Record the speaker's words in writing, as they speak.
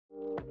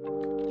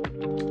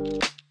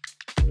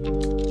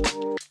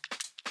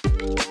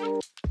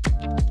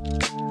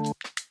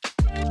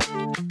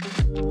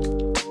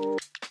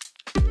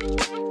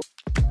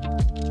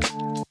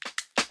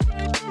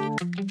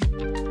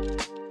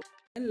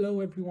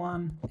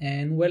everyone,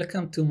 and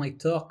welcome to my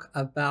talk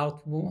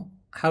about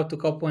how to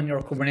cope when your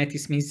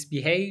Kubernetes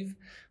misbehave.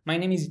 My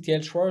name is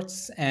Itiel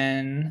Shwartz,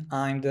 and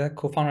I'm the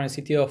co-founder and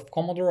CTO of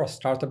Komodor, a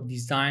startup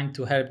designed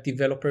to help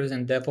developers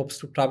and DevOps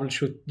to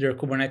troubleshoot their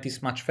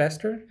Kubernetes much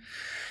faster.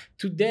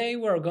 Today,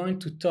 we're going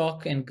to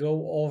talk and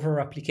go over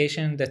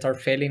applications that are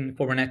failing in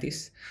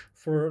Kubernetes.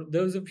 For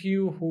those of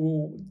you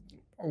who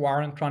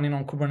aren't running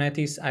on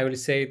Kubernetes, I will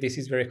say this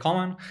is very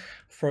common.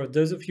 For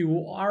those of you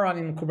who are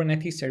running on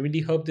Kubernetes, I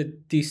really hope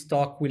that this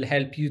talk will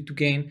help you to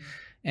gain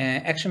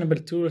actionable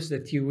tools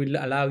that will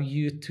allow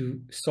you to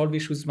solve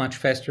issues much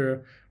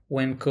faster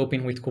when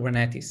coping with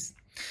Kubernetes.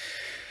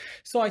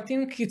 So I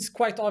think it's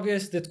quite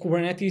obvious that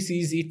Kubernetes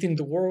is eating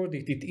the world.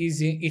 It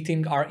is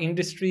eating our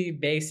industry.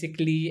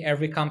 Basically,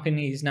 every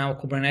company is now a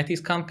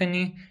Kubernetes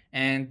company,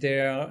 and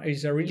there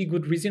is a really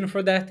good reason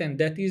for that, and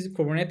that is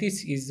Kubernetes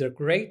is a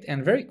great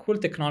and very cool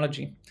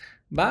technology.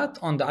 But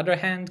on the other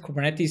hand,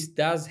 Kubernetes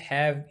does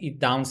have its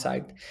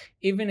downside.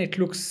 Even it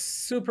looks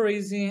super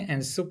easy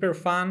and super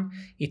fun,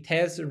 it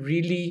has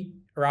really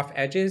rough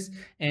edges,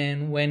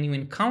 and when you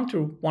encounter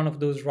one of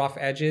those rough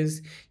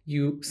edges,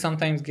 you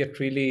sometimes get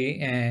really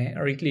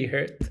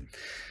hurt.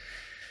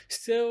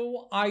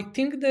 So I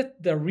think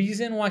that the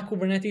reason why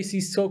Kubernetes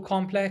is so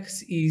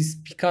complex is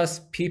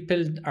because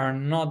people are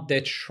not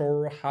that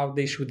sure how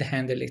they should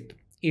handle it.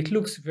 It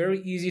looks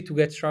very easy to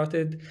get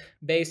started.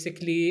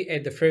 Basically,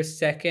 at the first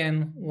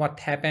second, what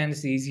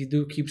happens is you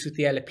do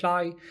kubectl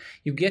apply,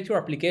 you get your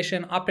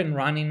application up and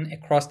running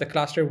across the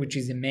cluster, which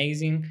is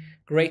amazing,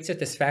 great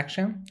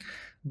satisfaction.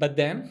 But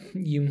then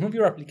you move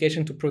your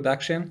application to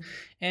production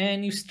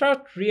and you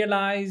start to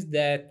realize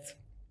that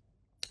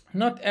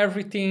not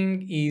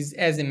everything is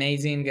as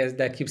amazing as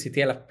the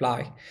kubectl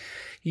apply.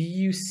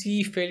 You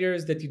see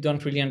failures that you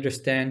don't really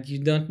understand. You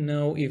don't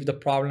know if the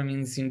problem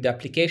is in the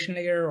application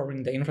layer or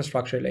in the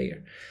infrastructure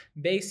layer.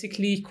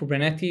 Basically,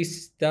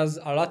 Kubernetes does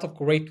a lot of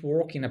great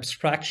work in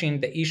abstracting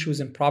the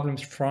issues and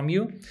problems from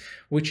you,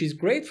 which is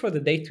great for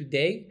the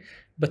day-to-day.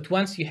 But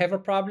once you have a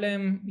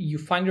problem, you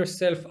find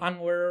yourself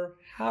unaware,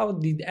 how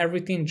did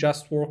everything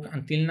just work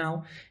until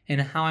now, and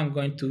how I'm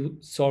going to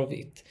solve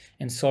it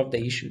and solve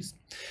the issues.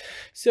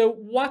 So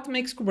what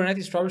makes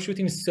Kubernetes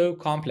troubleshooting so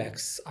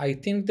complex? I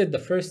think that the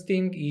first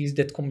thing is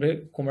that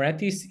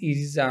Kubernetes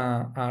is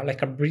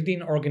like a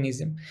breathing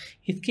organism.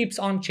 It keeps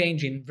on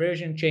changing,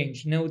 version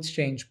change, nodes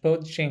change,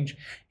 pods change,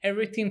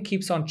 everything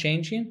keeps on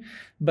changing.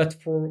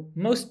 But for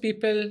most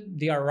people,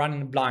 they are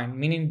running blind,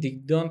 meaning they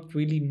don't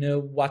really know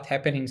what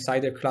happened inside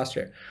their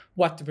cluster,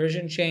 what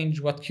version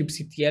change, what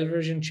kubectl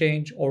version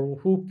change, or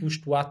who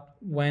pushed what,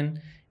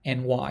 when,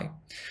 and why.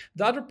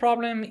 The other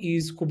problem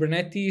is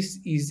Kubernetes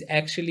is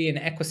actually an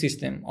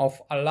ecosystem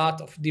of a lot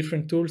of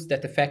different tools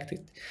that affect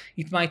it.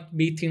 It might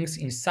be things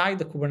inside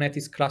the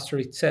Kubernetes cluster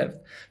itself,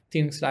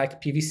 things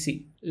like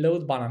PVC,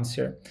 load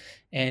balancer,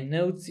 and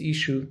nodes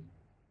issue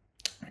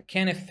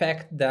can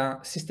affect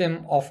the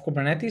system of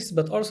Kubernetes,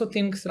 but also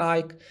things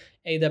like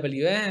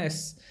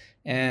AWS,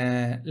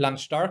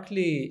 Launch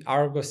Darkly,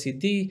 Argo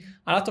CD,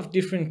 a lot of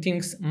different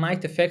things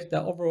might affect the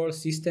overall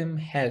system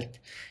health.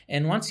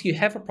 And once you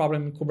have a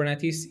problem in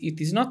Kubernetes, it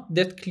is not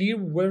that clear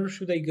where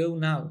should I go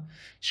now.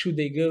 Should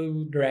I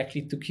go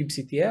directly to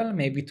kubectl,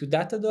 maybe to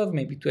Datadog,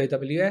 maybe to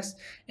AWS,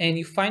 and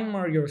you find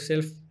more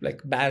yourself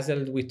like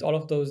dazzled with all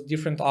of those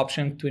different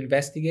options to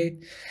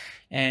investigate.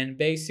 And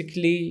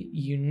basically,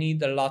 you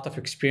need a lot of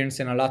experience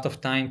and a lot of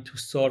time to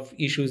solve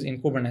issues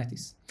in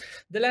Kubernetes.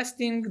 The last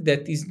thing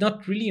that is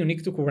not really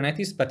unique to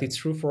Kubernetes, but it's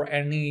true for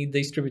any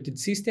distributed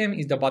system,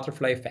 is the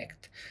butterfly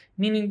effect,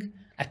 meaning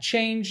a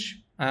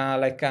change,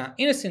 like an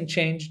innocent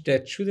change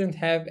that shouldn't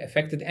have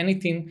affected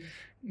anything,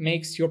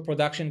 makes your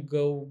production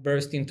go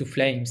burst into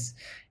flames.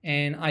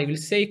 And I will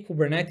say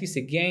Kubernetes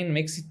again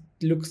makes it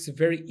looks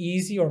very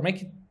easy, or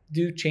make it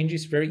do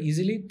changes very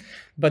easily,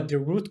 but the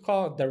root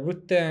cause,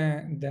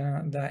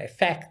 the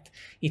effect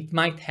it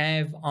might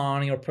have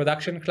on your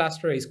production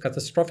cluster is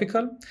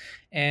catastrophical.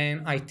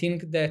 And I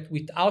think that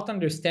without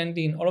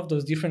understanding all of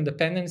those different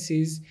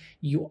dependencies,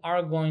 you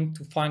are going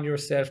to find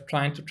yourself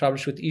trying to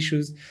troubleshoot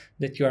issues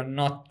that you are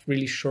not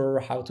really sure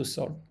how to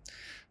solve.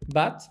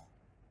 But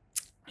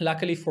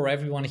luckily for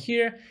everyone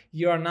here,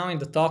 you are now in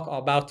the talk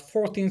about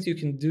 4 things you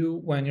can do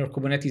when your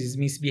Kubernetes is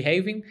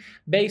misbehaving.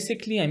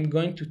 Basically, I'm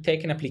going to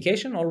take an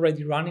application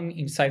already running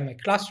inside my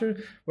cluster.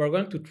 We're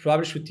going to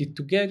troubleshoot it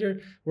together.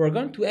 We're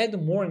going to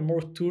add more and more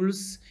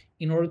tools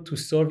in order to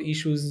solve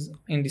issues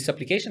in this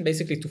application,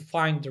 basically to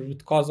find the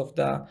root cause of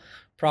the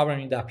problem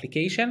in the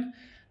application.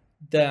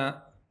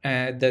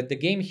 The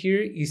game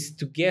here is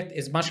to get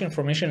as much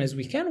information as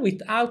we can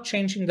without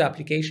changing the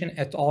application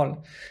at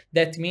all.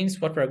 That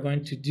means what we're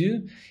going to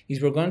do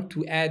is we're going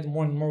to add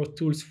more and more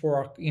tools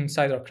for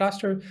inside our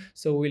cluster,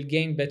 so we'll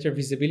gain better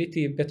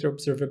visibility, better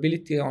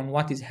observability on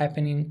what is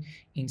happening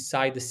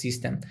inside the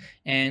system.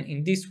 And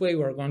in this way,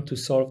 we're going to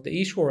solve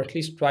the issue, or at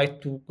least try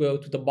to go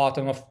to the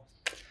bottom of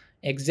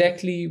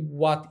exactly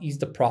what is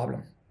the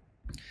problem.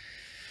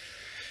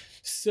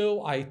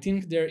 So I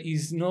think there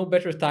is no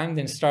better time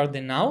than start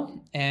than now.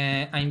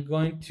 And I'm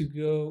going to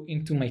go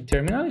into my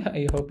terminal.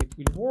 I hope it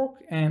will work.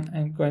 And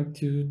I'm going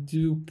to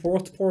do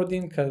port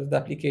forwarding because the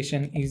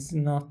application is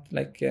not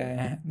like,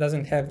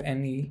 doesn't have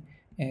any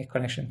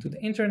connection to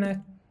the internet.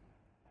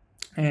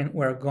 And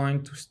we're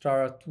going to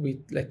start with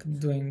like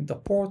doing the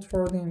port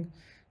forwarding.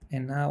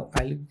 And now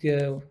I'll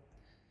go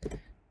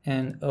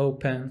and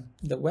open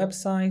the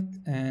website,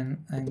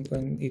 and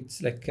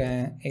it's like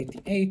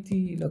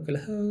 8080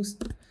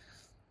 localhost.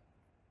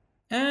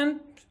 And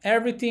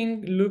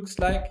everything looks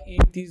like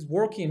it is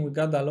working. We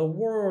got the hello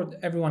world,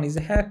 everyone is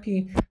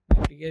happy,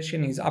 my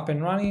application is up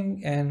and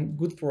running and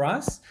good for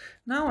us.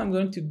 Now I'm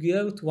going to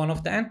go to one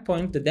of the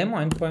endpoints, the demo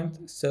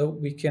endpoint, so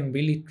we can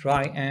really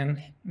try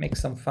and make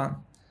some fun.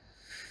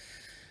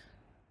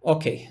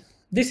 Okay,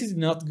 this is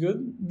not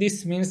good.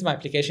 This means my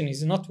application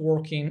is not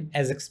working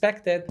as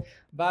expected,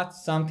 but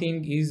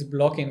something is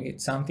blocking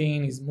it.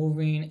 Something is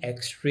moving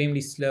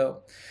extremely slow.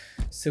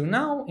 So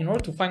now, in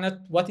order to find out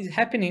what is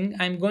happening,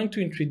 I'm going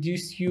to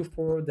introduce you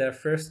for the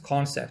first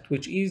concept,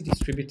 which is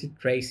distributed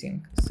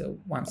tracing. So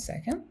 1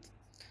 second.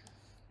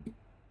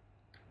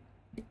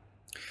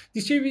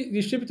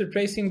 Distributed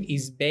tracing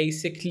is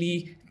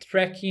basically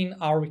tracking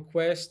our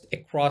request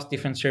across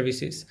different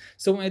services.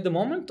 So at the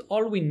moment,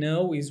 all we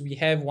know is we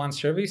have one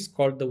service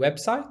called the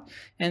website,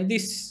 and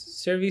this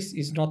service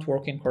is not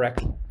working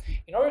correctly.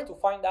 In order to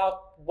find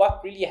out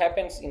what really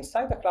happens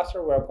inside the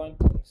cluster, we are going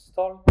to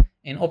install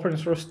an open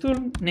source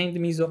tool named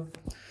Miso.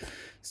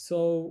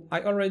 So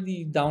I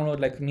already downloaded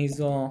like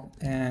Miso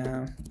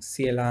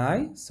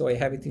CLI, so I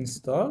have it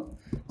installed.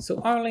 So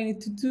all I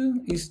need to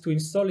do is to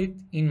install it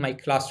in my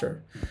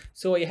cluster.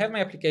 So I have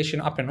my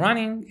application up and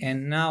running,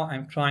 and now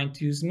I'm trying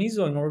to use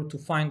Miso in order to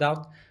find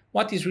out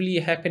what is really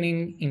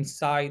happening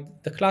inside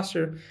the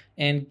cluster,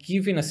 and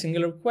given a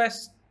single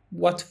request,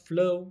 what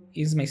flow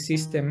is my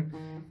system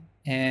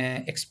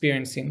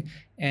experiencing,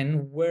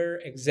 and where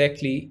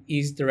exactly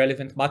is the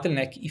relevant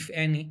bottleneck, if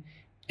any,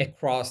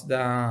 across the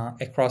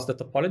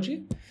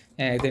topology.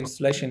 The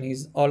installation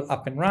is all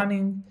up and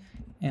running,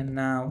 and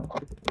now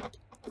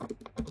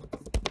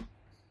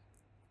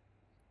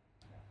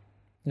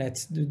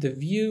let's do the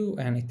view,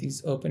 and it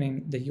is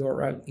opening the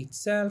URL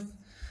itself.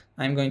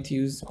 I'm going to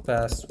use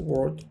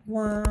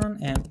password1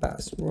 and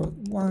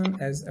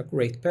password1 as a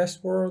great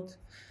password,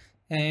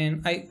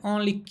 and I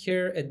only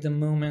care at the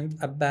moment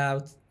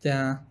about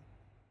the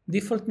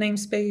default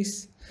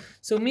namespace.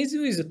 So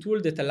Miso is a tool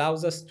that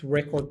allows us to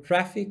record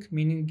traffic,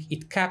 meaning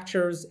it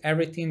captures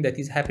everything that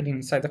is happening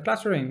inside the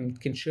cluster and it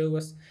can show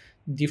us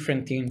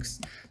different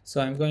things. So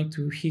I'm going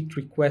to hit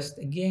request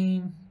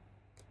again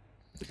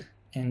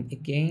and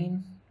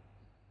again.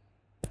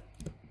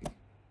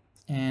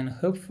 And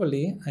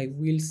hopefully I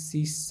will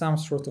see some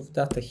sort of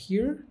data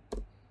here.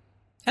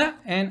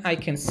 And I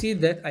can see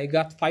that I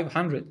got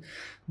 500.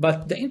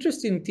 But the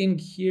interesting thing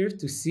here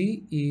to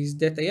see is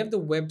that I have the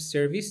web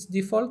service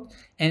default,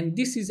 and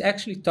this is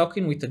actually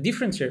talking with a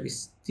different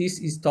service. This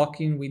is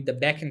talking with the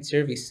backend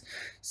service.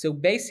 So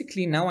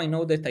basically now I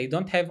know that I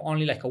don't have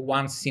only like a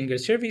one single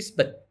service,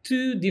 but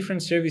two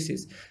different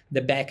services,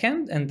 the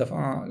backend and the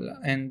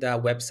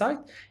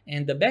website,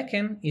 and the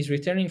backend is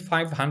returning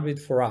 500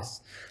 for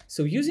us.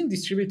 So using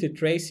distributed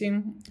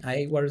tracing,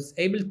 I was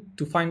able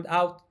to find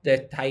out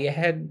that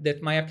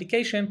my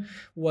application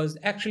was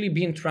actually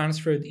being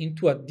transferred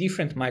into a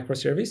different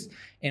microservice.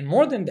 And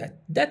more than that,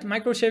 that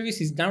microservice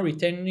is now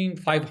returning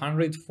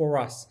 500 for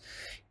us.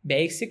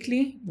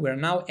 Basically, we're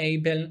now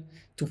able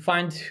to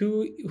find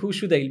who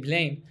should I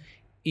blame,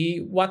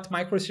 what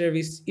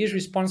microservice is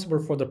responsible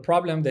for the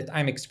problem that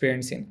I'm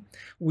experiencing.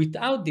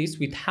 Without this,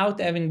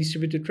 without having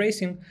distributed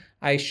tracing,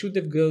 I should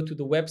have go to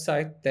the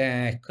website,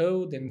 the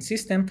code and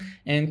system,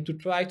 and to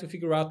try to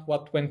figure out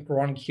what went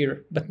wrong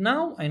here. But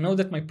now I know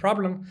that my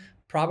problem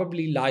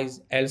probably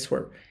lies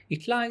elsewhere.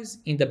 It lies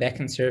in the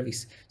backend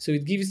service. So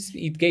it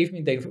gave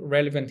me the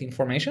relevant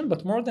information,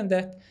 but more than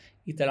that,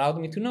 it allowed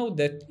me to know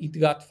that it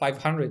got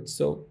 500.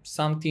 So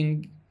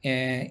something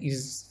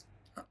is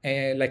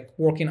like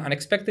working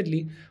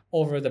unexpectedly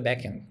over the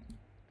backend.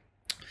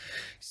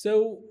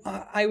 So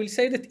I will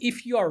say that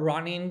if you are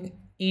running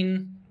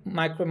in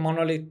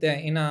monolith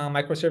in a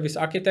microservice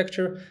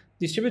architecture,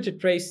 distributed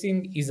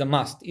tracing is a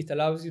must. It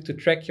allows you to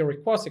track your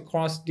requests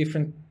across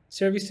different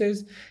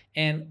services,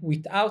 and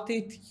without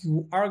it,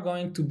 you are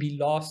going to be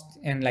lost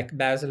and like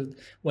dazzled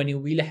when you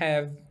will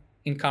have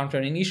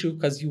encountered an issue,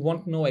 because you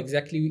won't know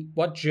exactly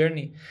what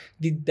journey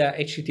did the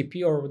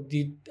HTTP or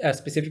did a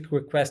specific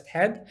request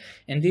had,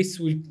 and this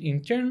will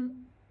in turn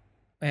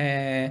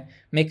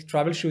make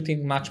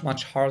troubleshooting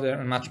much harder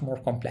and much more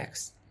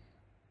complex.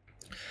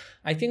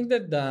 I think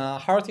that the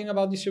hard thing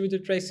about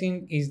distributed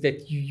tracing is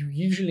that you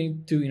usually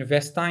need to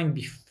invest time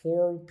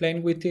before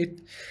playing with it,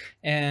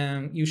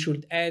 and you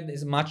should add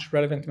as much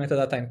relevant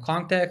metadata and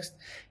context.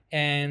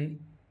 And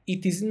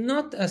it is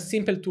not a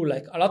simple tool.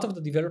 Like a lot of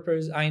the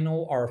developers I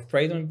know are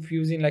afraid of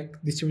using like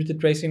distributed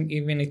tracing,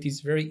 even it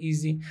is very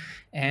easy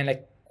and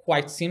like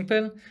quite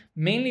simple,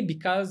 mainly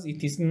because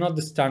it is not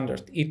the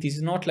standard. It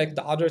is not like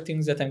the other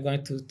things that I'm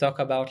going to talk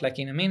about like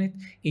in a minute.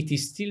 It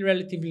is still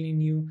relatively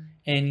new,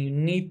 and you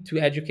need to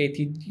educate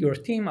your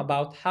team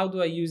about how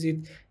do I use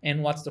it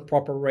and what's the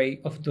proper way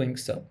of doing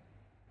so.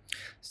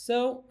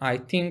 So I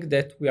think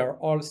that we are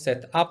all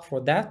set up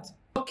for that.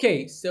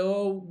 Okay,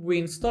 so we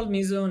installed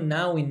Miso.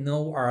 Now we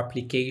know our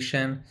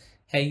application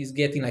is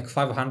getting like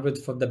 500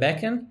 for the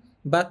backend,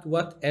 but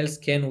what else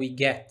can we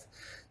get?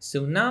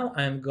 So now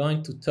I'm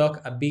going to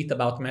talk a bit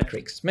about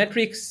metrics.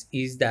 Metrics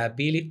is the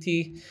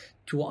ability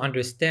to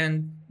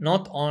understand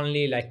not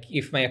only like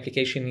if my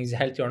application is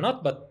healthy or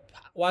not, but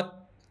what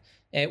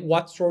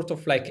sort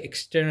of like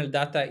external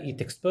data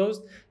it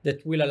exposed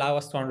that will allow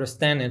us to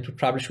understand and to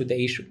troubleshoot the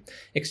issue.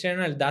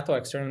 External data or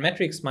external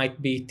metrics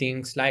might be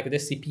things like the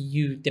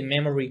CPU, the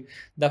memory,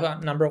 the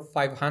number of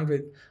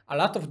 500, a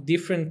lot of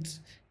different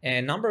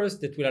numbers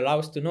that will allow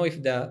us to know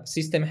if the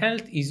system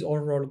health is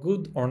overall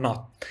good or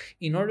not.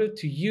 In order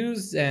to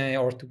use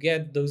or to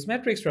get those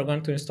metrics, we're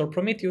going to install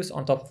Prometheus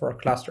on top of our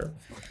cluster.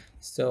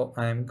 So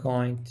I'm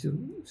going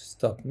to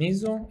stop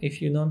Miso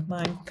if you don't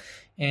mind,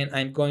 and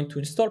I'm going to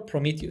install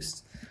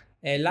Prometheus.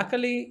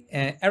 Luckily,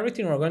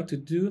 everything we're going to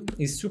do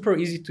is super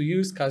easy to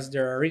use because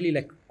there are really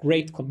like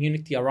great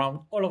community around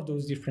all of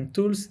those different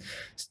tools.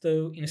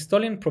 So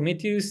installing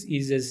Prometheus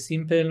is as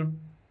simple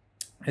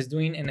as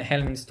doing an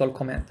helm install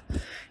command.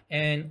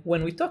 And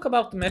when we talk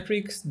about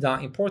metrics, the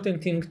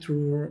important thing to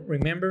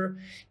remember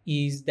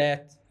is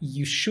that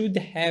you should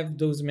have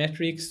those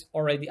metrics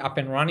already up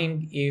and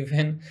running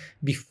even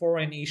before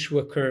an issue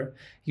occurs.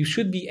 You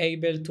should be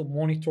able to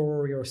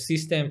monitor your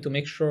system to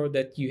make sure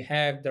that you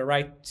have the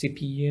right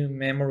CPU,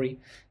 memory,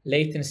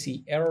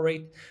 latency, error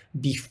rate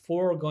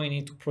before going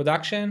into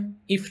production.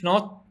 If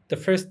not, the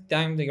first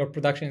time that your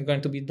production is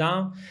going to be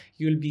down,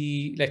 you'll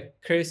be like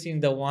cursing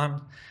the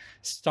one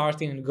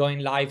starting and going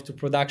live to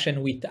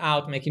production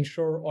without making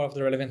sure all of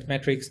the relevant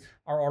metrics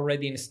are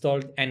already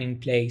installed and in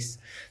place.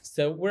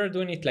 So we're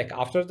doing it like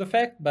after the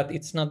fact, but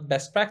it's not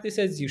best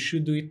practices. You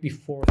should do it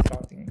before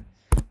starting.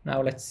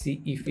 Now let's see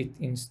if it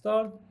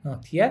installed.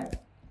 Not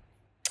yet.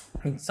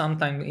 And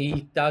sometimes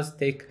it does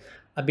take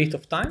a bit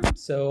of time.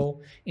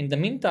 So in the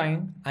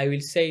meantime, I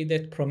will say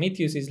that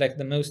Prometheus is like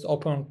the most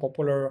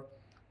popular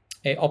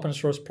open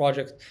source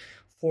project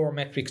for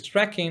metrics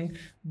tracking,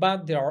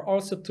 but there are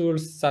also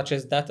tools such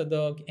as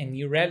Datadog and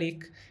New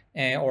Relic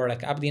or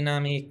like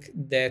AppDynamic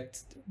that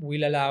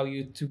will allow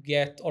you to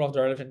get all of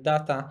the relevant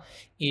data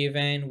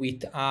even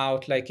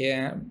without like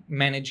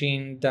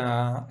managing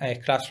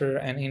the cluster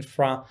and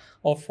infra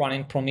of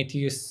running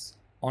Prometheus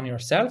on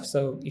yourself.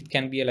 So it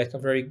can be like a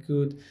very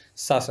good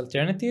SaaS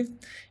alternative.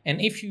 And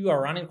if you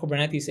are running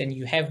Kubernetes and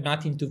you have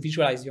nothing to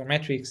visualize your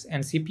metrics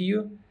and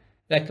CPU,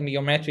 like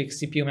your metrics,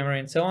 CPU, memory,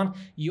 and so on,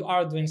 you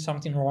are doing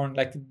something wrong.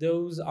 Like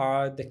those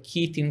are the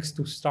key things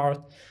to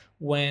start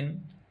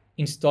when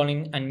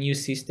installing a new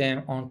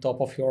system on top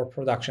of your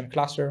production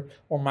cluster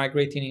or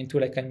migrating into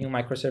like a new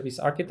microservice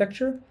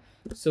architecture.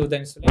 So the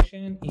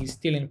installation is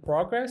still in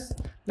progress.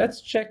 Let's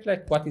check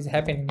like what is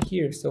happening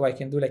here. So I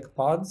can do like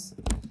pods,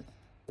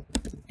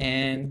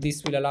 and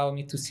this will allow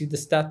me to see the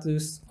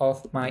status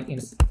of my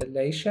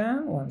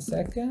installation. 1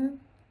 second.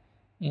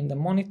 In the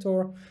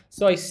monitor.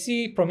 So I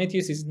see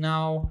Prometheus is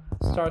now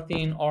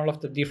starting all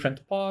of the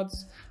different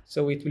pods.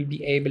 So it will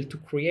be able to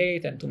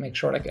create and to make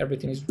sure like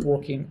everything is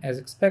working as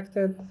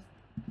expected.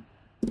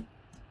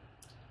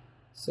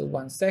 So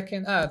 1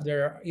 second.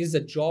 There is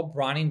a job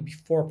running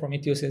before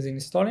Prometheus is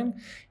installing.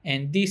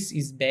 And this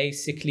is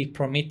basically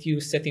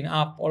Prometheus setting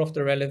up all of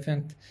the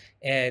relevant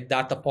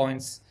data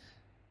points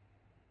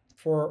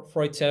for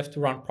itself to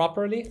run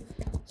properly.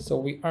 So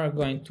we are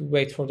going to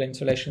wait for the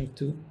installation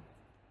to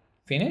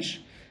finish.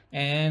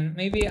 And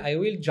maybe I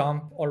will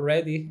jump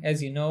already,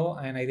 as you know,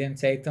 and I didn't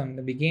say it on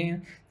the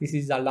beginning, this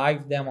is a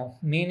live demo,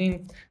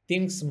 meaning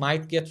things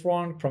might get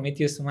wrong,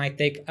 Prometheus might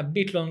take a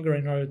bit longer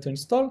in order to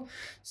install.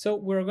 So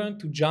we're going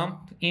to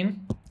jump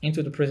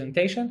into the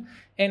presentation,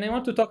 and I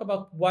want to talk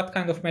about what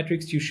kind of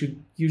metrics you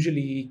should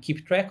usually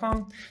keep track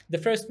on. The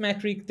first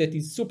metric that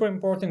is super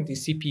important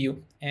is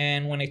CPU.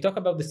 And when I talk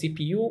about the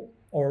CPU,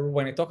 or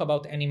when I talk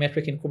about any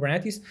metric in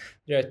Kubernetes,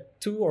 there are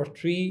 2 or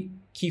 3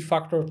 key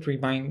factors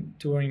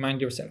to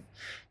remind yourself.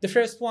 The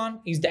first one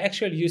is the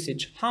actual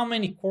usage. How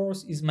many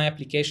cores is my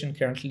application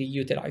currently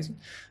utilizing?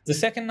 The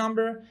second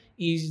number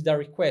is the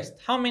request.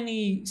 How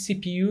many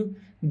CPU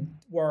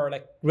were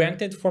like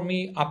granted for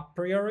me a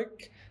priori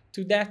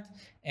to that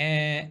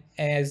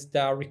as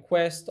the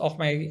request of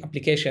my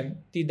application?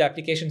 Did the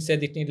application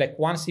said it need like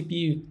 1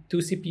 CPU, 2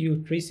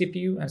 CPU, 3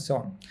 CPU, and so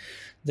on.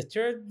 The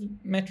third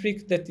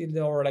metric that is,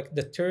 or like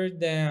the third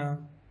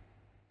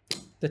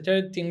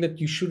thing that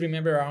you should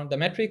remember around the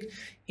metric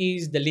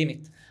is the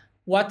limit.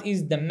 What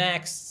is the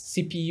max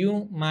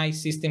CPU my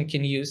system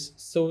can use?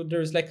 So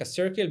there's like a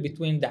circle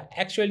between the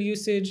actual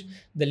usage,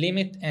 the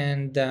limit,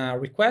 and the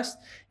request.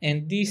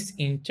 And this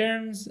in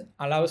turns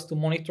allows to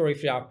monitor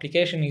if your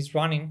application is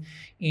running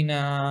in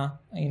a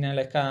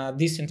like a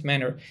decent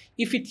manner.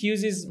 If it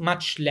uses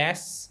much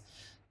less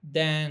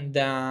than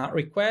the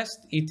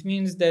request, it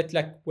means that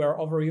like we're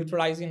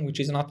overutilizing, which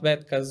is not bad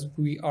because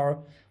we are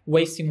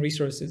wasting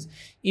resources.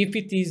 If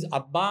it is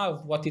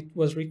above what it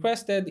was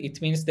requested, it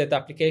means that the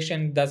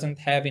application doesn't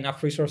have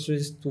enough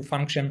resources to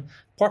function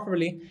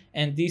properly,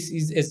 and this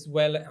is as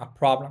well a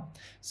problem.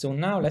 So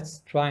now let's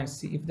try and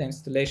see if the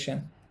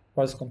installation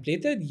was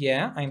completed.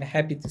 Yeah, I'm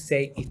happy to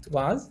say it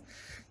was.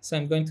 So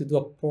I'm going to do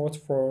a port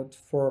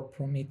for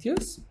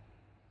Prometheus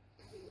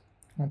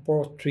on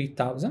port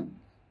 3000.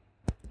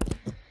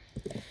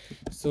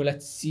 So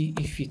let's see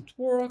if it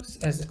works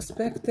as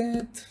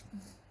expected.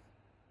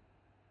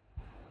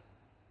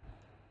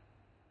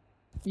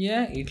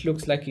 Yeah, it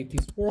looks like it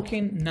is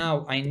working.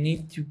 Now I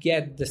need to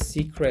get the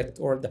secret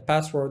or the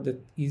password that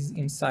is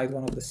inside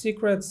one of the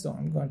secrets. So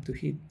I'm going to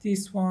hit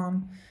this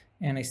one,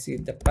 and I see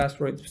the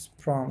password is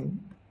from,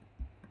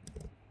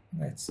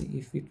 let's see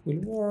if it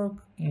will work,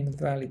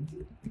 invalid,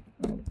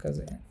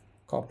 because I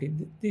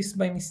copied this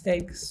by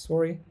mistake,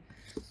 sorry.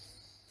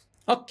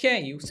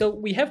 Okay, so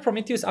we have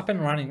Prometheus up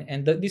and running,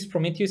 and this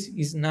Prometheus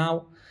is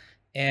now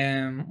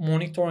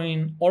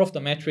monitoring all of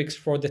the metrics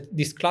for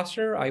this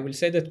cluster. I will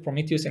say that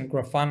Prometheus and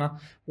Grafana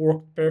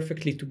work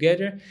perfectly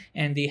together,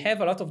 and they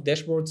have a lot of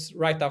dashboards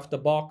right off the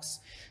box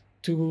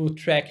to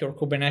track your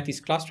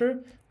Kubernetes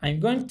cluster. I'm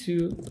going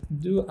to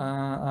do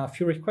a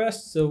few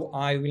requests, so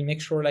I will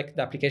make sure like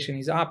the application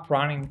is up,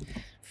 running,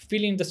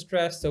 feeling the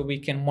stress, so we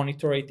can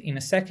monitor it in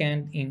a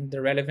second in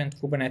the relevant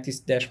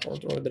Kubernetes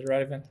dashboard or the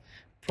relevant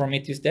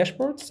Prometheus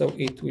dashboard. So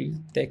it will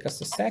take us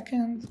a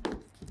second.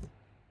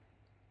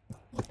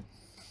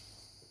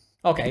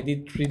 Okay, I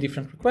did 3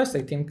 different requests.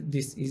 I think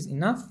this is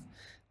enough.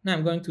 Now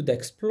I'm going to the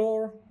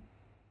Explore,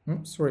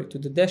 to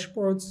the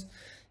dashboards,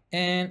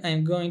 and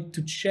I'm going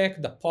to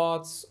check the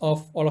pods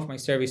of all of my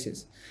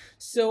services.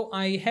 So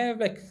I have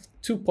like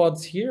 2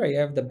 pods here. I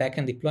have the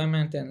backend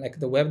deployment and like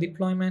the web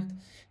deployment,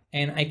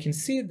 and I can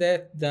see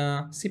that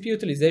the CPU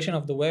utilization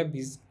of the web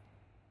is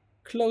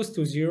close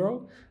to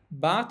 0.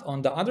 But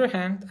on the other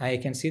hand, I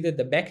can see that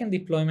the backend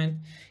deployment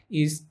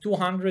is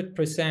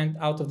 200%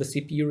 out of the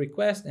CPU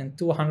request and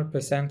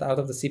 200% out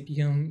of the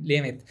CPU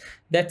limit.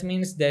 That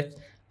means that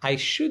I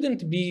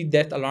shouldn't be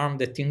that alarmed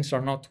that things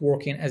are not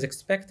working as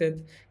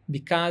expected,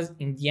 because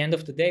in the end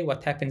of the day,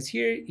 what happens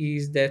here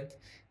is that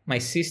my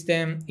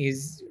system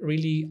is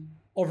really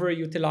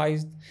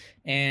overutilized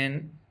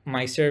and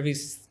my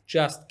service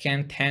just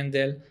can't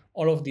handle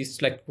all of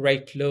this like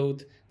rate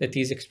load that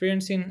is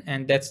experiencing,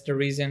 and that's the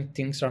reason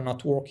things are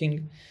not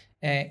working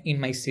in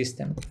my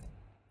system.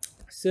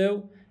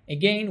 So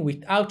again,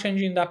 without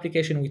changing the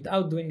application,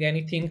 without doing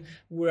anything,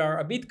 we are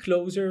a bit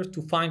closer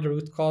to find the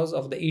root cause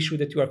of the issue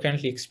that you are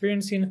currently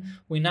experiencing.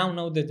 We now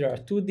know that there are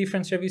 2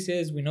 different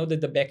services. We know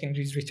that the backend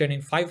is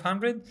returning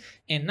 500,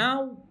 and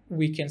now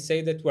we can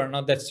say that we're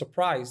not that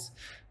surprised,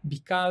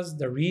 because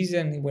the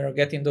reason we're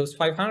getting those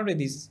 500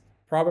 is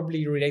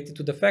probably related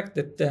to the fact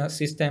that the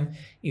system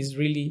is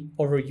really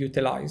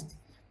overutilized.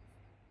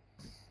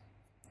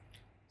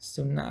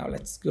 So now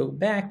let's go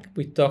back.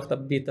 We talked a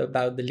bit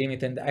about the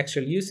limit and the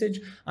actual usage.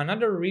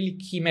 Another really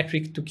key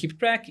metric to keep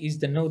track is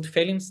the node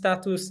failing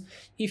status.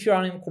 If you're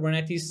running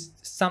Kubernetes,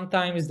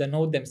 sometimes the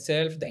node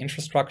themselves, the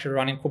infrastructure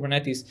running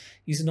Kubernetes,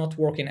 is not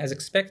working as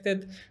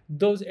expected.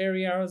 Those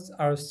areas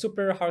are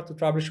super hard to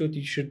troubleshoot.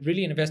 You should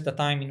really invest the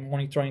time in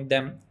monitoring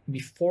them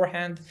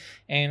beforehand.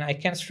 And I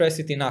can't stress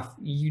it enough.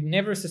 You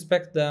never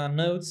suspect the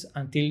nodes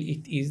until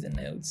it is the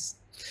nodes.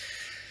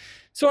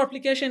 So our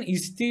application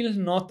is still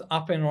not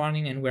up and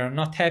running and we're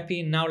not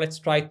happy. Now let's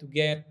try to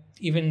get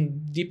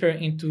even deeper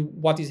into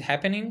what is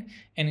happening.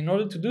 And in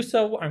order to do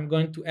so, I'm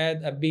going to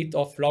add a bit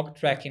of log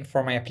tracking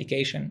for my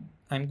application.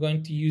 I'm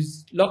going to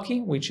use Loki,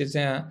 which is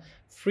a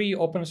free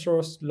open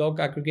source log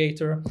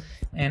aggregator,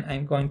 and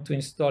I'm going to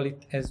install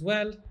it as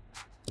well.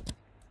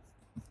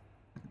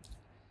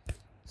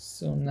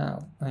 So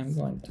now I'm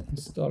going to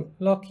install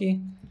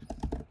Loki.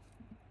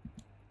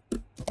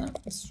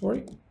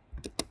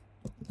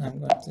 I'm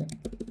going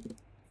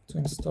to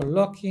install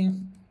Loki.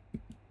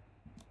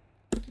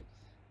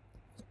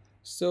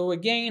 So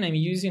again, I'm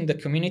using the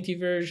community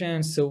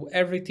version, so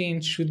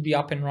everything should be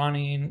up and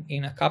running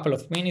in a couple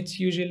of minutes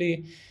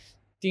usually.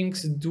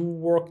 Things do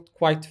work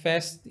quite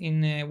fast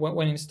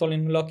when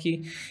installing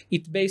Loki.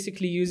 It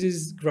basically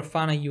uses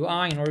Grafana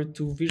UI in order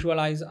to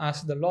visualize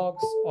us the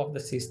logs of the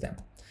system.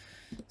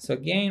 So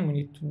again, we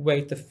need to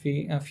wait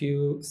a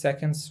few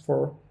seconds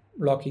for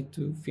Loki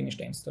to finish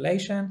the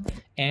installation,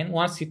 and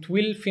once it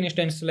will finish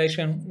the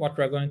installation, what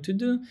we're going to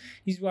do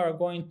is we are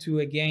going to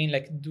again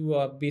do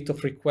a bit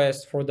of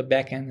request for the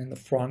backend and the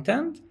front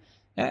end.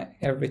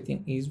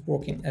 Everything is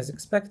working as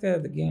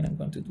expected. Again, I'm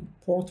going to do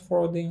port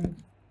forwarding,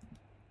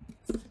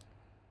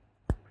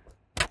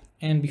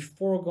 and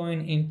before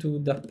going into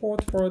the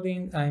port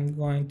forwarding, I'm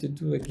going to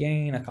do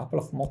again a couple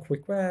of mock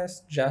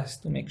requests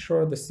just to make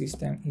sure the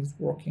system is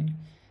working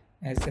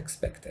as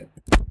expected.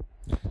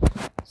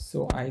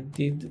 So I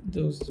did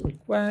those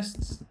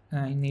requests.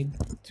 I need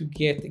to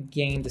get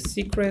again the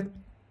secret.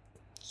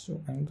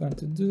 So I'm going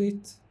to do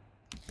it.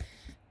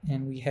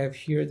 And we have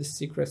here the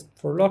secret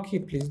for Loki.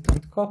 Please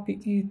don't copy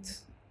it.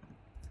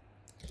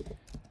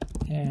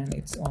 and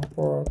it's on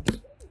port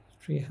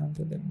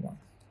 301.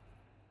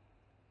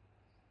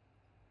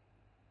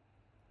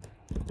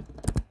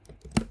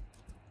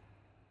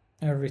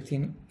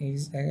 Everything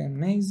is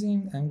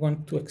amazing. I'm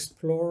going to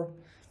explore,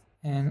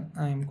 and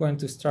I'm going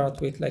to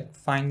start with like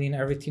finding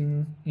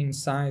everything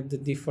inside the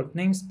default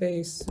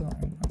namespace. So I'm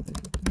going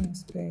to put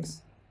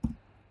namespace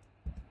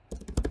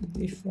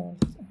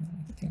default.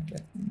 I think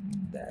that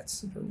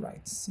that's the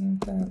right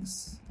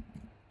syntax.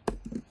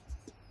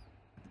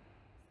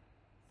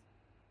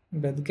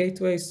 But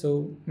gateway,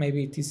 so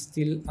maybe it is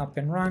still up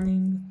and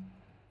running.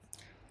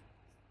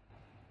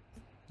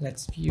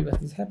 Let's view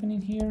what is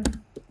happening here.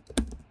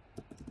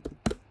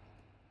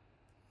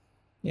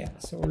 Yeah,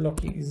 so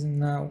Loki is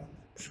now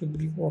should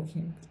be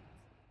working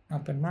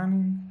up and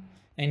running.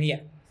 And yeah,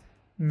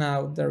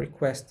 now the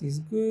request is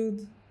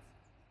good.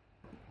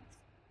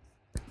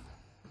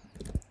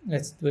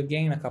 Let's do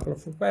again a couple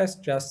of requests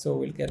just so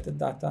we'll get the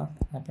data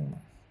up and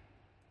running.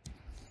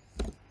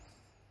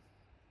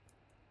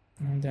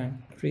 And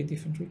then 3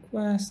 different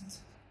requests.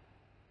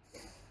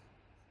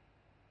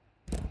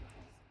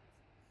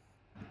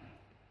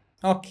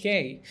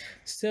 Okay,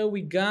 so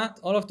we got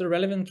all of the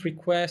relevant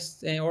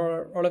requests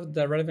or all of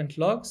the relevant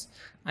logs.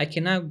 I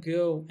can now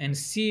go and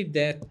see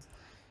that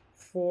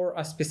for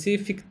a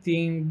specific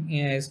thing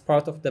as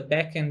part of the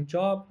backend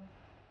job,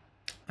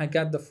 I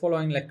got the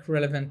following like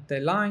relevant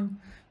line.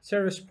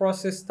 Service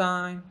process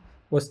time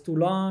was too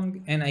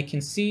long, and I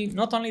can see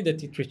not only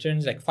that it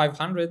returns like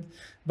 500,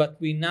 but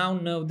we now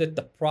know that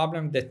the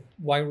problem that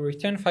why we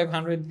return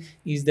 500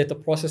 is that the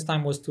process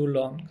time was too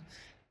long.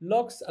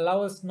 Logs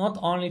allow us not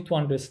only to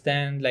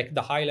understand like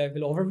the high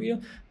level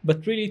overview,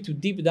 but really to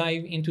deep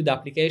dive into the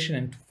application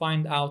and to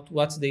find out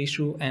what's the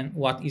issue and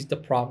what is the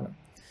problem.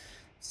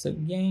 So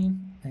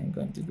again, I'm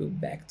going to go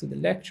back to the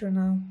lecture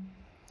now.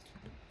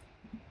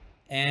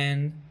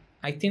 And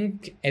I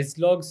think as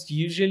logs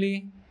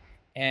usually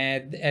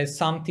as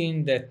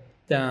something that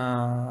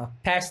the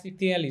past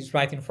Itiel is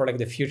writing for like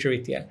the future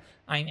Itiel.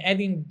 I'm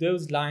adding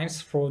those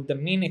lines for the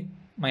minute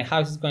my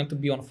house is going to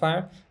be on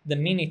fire. The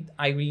minute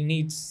I will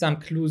need some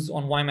clues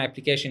on why my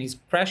application is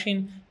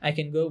crashing, I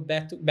can go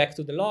back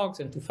to the logs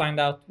and to find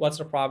out what's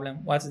the problem,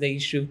 what's the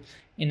issue,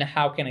 and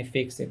how can I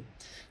fix it.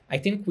 I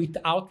think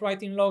without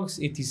writing logs,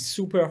 it is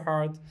super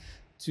hard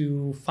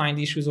to find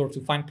issues or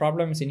to find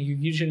problems, and you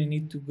usually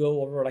need to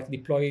go over like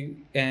deploy,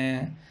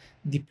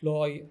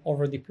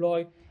 over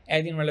deploy,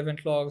 adding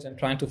relevant logs and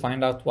trying to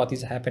find out what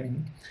is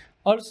happening.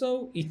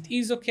 Also, it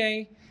is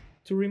okay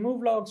to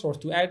remove logs or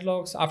to add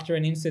logs after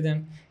an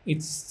incident.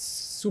 It's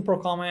super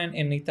common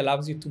and it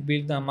allows you to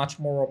build a much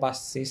more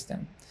robust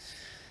system.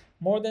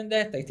 More than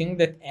that, I think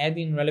that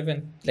adding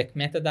relevant like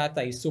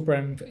metadata is super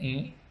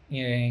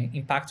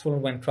impactful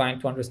when trying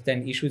to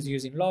understand issues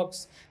using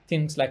logs.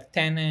 Things like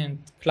tenant,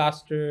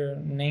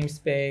 cluster,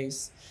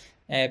 namespace,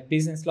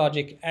 business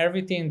logic,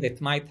 everything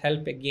that might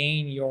help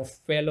again your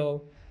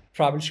fellow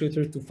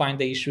troubleshooter to find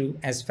the issue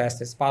as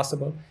fast as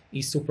possible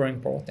is super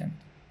important.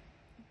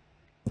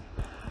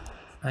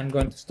 I'm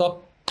going to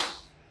stop.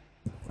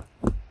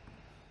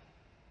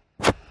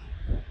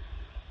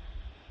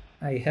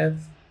 I have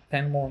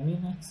 10 more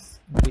minutes,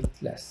 a bit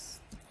less.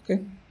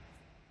 Okay.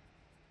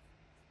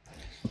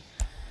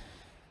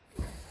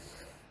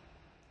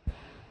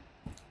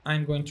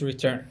 I'm going to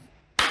return.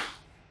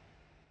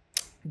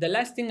 The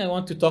last thing I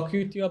want to talk to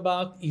you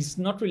about is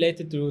not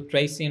related to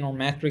tracing or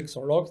metrics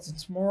or logs.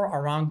 It's more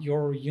around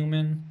your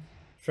human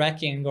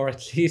tracking, or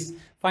at least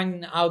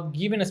finding out,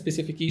 given a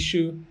specific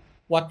issue,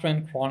 what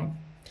went wrong.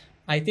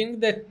 I think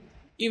that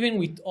even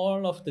with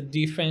all of the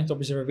different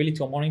observability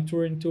or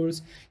monitoring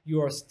tools, you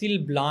are still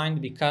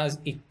blind because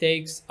it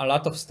takes a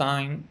lot of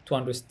time to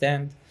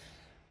understand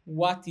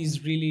what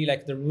is really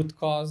like the root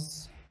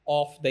cause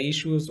of the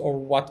issues or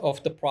what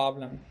of the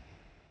problem.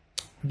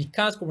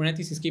 Because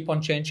Kubernetes is keep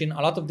on changing,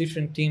 a lot of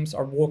different teams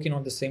are working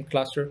on the same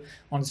cluster,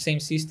 on the same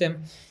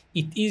system.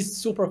 It is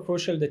super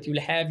crucial that you'll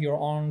have your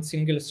own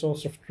single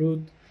source of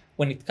truth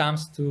when it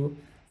comes to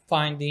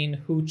finding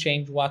who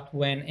changed what,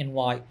 when, and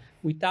why.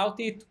 Without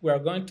it, we're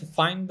going to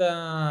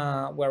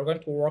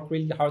work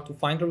really hard to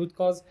find the root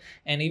cause,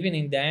 and even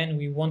in the end,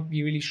 we won't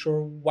be really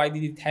sure why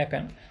did it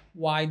happen.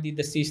 Why did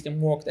the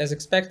system work as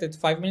expected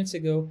 5 minutes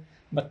ago,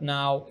 but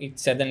now it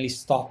suddenly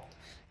stopped?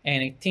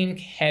 And I think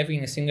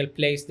having a single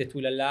place that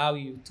will allow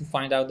you to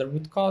find out the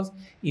root cause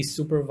is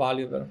super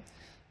valuable.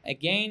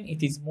 Again,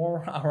 it is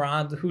more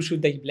around who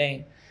should they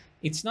blame.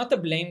 It's not a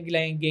blame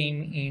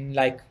game in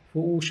like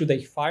who should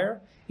they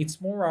fire.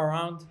 It's more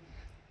around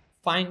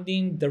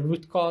finding the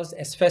root cause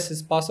as fast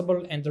as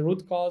possible. And the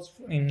root cause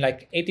in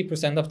like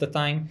 80% of the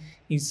time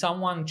is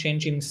someone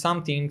changing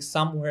something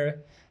somewhere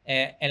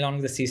along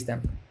the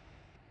system.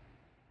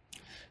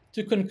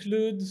 To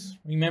conclude,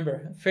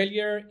 remember,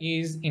 failure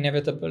is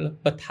inevitable,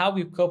 but how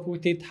you cope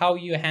with it, how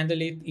you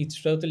handle it,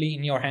 it's totally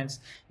in your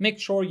hands. Make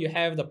sure you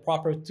have the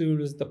proper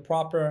tools, the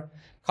proper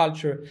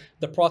culture,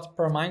 the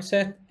proper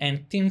mindset,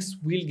 and things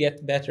will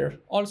get better.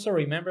 Also,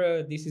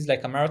 remember, this is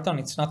like a marathon,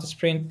 it's not a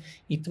sprint.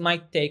 It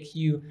might take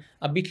you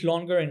a bit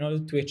longer in order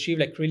to achieve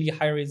like really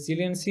high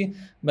resiliency,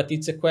 but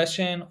it's a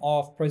question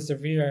of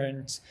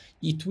perseverance.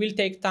 It will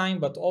take time,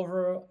 but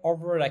over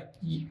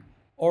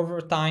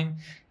time,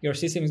 your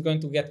system is going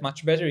to get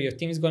much better, your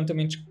team is going to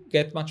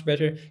get much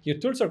better, your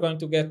tools are going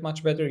to get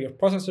much better, your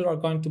processes are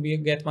going to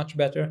get much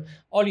better.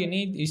 All you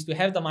need is to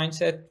have the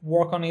mindset,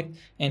 work on it,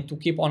 and to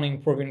keep on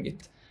improving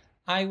it.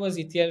 I was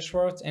Itiel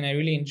Shwartz, and I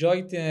really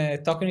enjoyed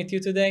talking with you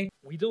today.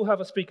 We do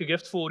have a speaker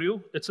gift for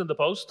you. It's in the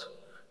post.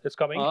 It's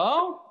coming.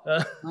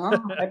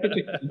 Happy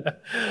to.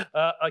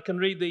 I can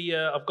read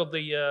I've got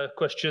the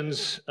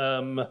questions.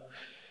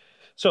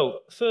 So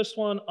first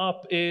one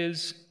up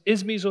is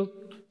Meso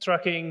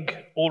tracking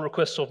all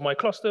requests of my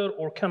cluster,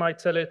 or can I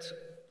tell it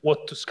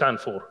what to scan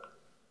for?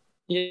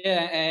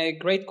 Yeah, a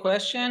great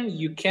question.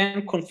 You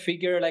can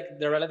configure like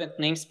the relevant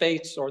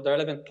namespace or the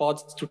relevant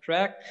pods to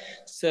track.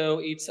 So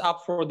it's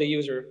up for the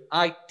user.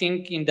 I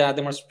think in the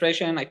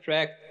demonstration, I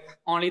tracked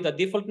only the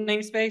default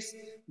namespace,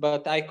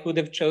 but I could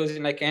have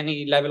chosen like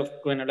any level of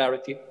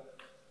granularity.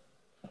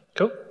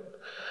 Cool.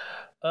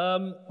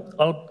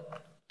 I'll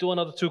do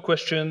another two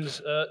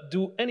questions.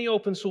 Do any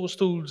open source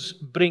tools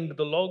bring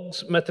the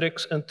logs,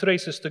 metrics, and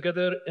traces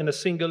together in a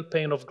single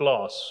pane of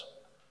glass?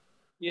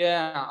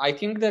 Yeah, I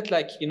think that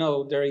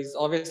there is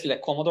obviously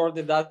like Komodor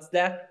that does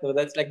that. So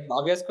that's like the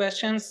obvious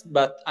questions.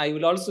 But I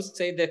will also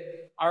say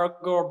that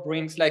Argo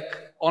brings like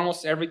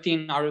almost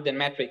everything other than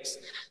metrics.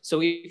 So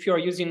if you're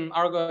using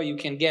Argo, you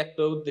can get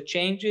both the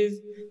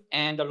changes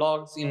and the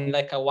logs in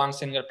like a one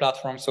single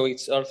platform. So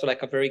it's also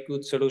like a very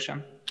good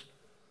solution.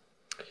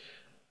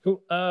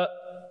 Cool.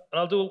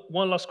 I'll do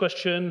one last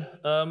question,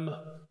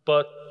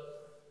 but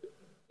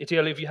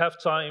Itiel, if you have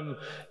time,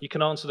 you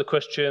can answer the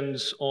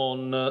questions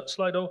on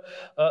Slido.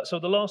 So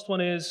the last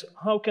one is,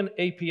 how can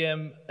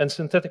APM and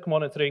synthetic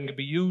monitoring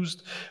be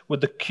used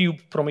with the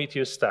Kube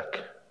Prometheus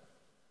stack?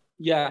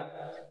 Yeah,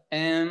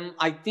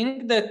 I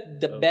think that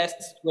the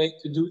best way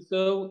to do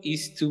so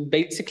is to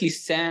basically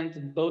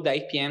send both the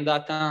APM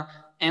data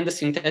and the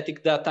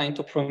synthetic data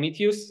into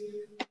Prometheus.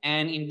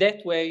 And in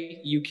that way,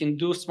 you can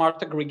do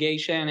smart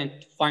aggregation and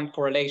find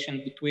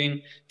correlation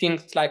between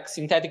things like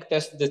synthetic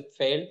tests that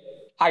fail,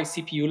 high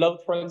CPU load,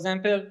 for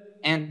example,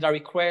 and the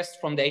request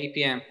from the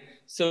APM.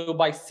 So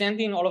by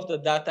sending all of the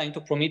data into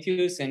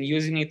Prometheus and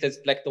using it as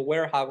like the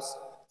warehouse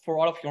for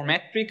all of your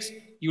metrics,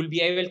 you'll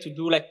be able to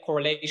do like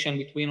correlation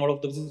between all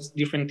of those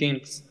different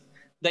things.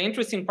 The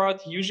interesting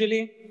part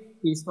usually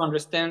is to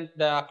understand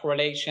the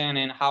correlation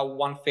and how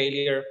one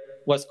failure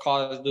was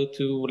caused due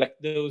to like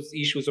those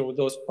issues or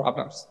those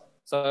problems.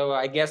 So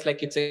I guess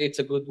like it's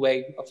a good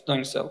way of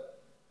doing so.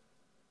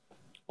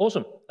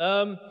 Awesome.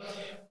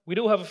 We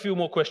do have a few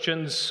more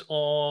questions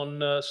on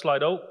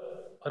Slido.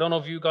 I don't know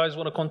if you guys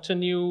want to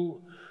continue.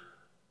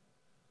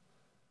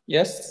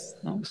 Yes.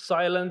 No?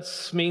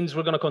 Silence means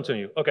we're going to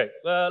continue. Okay.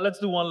 Let's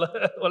do one.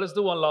 Let's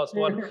do one last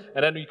one,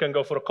 and then we can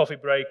go for a coffee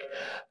break.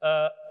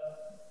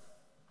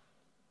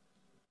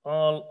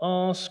 I'll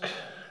ask.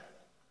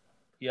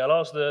 Yeah,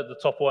 I'll ask the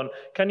top one.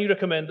 Can you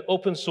recommend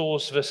open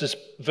source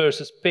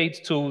versus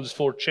paid tools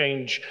for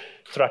change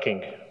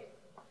tracking?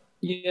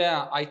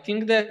 Yeah, I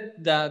think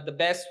that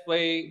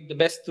the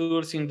best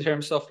tools in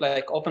terms of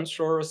like open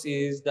source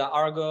is the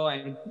Argo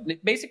and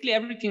basically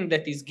everything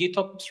that is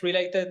GitOps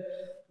related.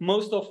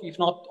 Most of, if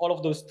not all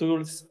of those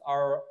tools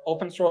are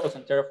open source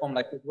and Terraform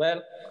like as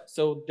well.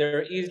 So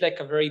there is like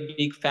a very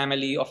big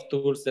family of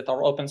tools that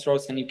are open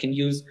source and you can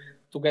use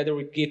together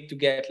with Git to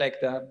get like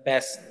the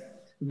best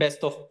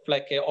of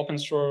like open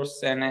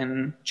source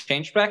and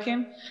change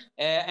tracking.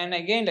 And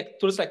again, like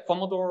tools like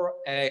Komodor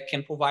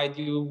can provide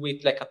you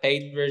with like a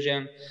paid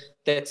version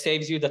that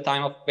saves you the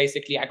time of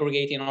basically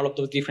aggregating all of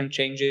those different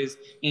changes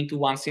into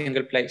one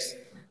single place.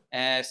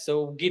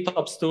 So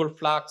GitOps tool,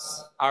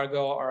 Flux,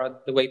 Argo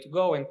are the way to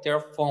go, and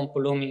Terraform,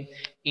 Pulumi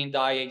in the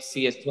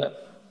IAC as well.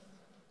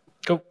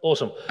 Cool,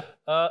 awesome.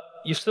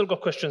 You've still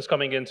got questions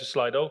coming into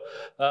Slido,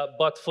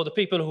 but for the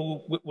people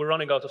who we're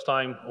running out of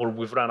time, or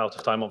we've run out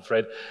of time, I'm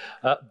afraid,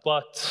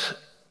 but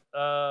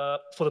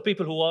for the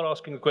people who are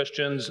asking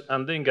questions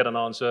and didn't get an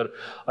answer,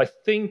 I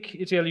think,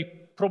 Itiel, you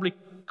probably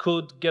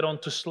could get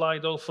onto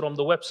Slido from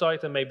the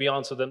website and maybe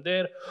answer them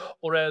there,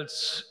 or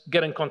else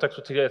get in contact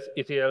with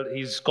Itiel.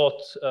 He's got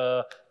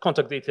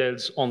contact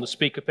details on the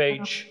speaker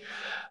page.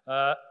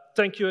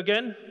 Thank you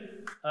again.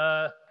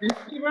 Thank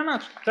you very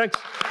much. Thanks.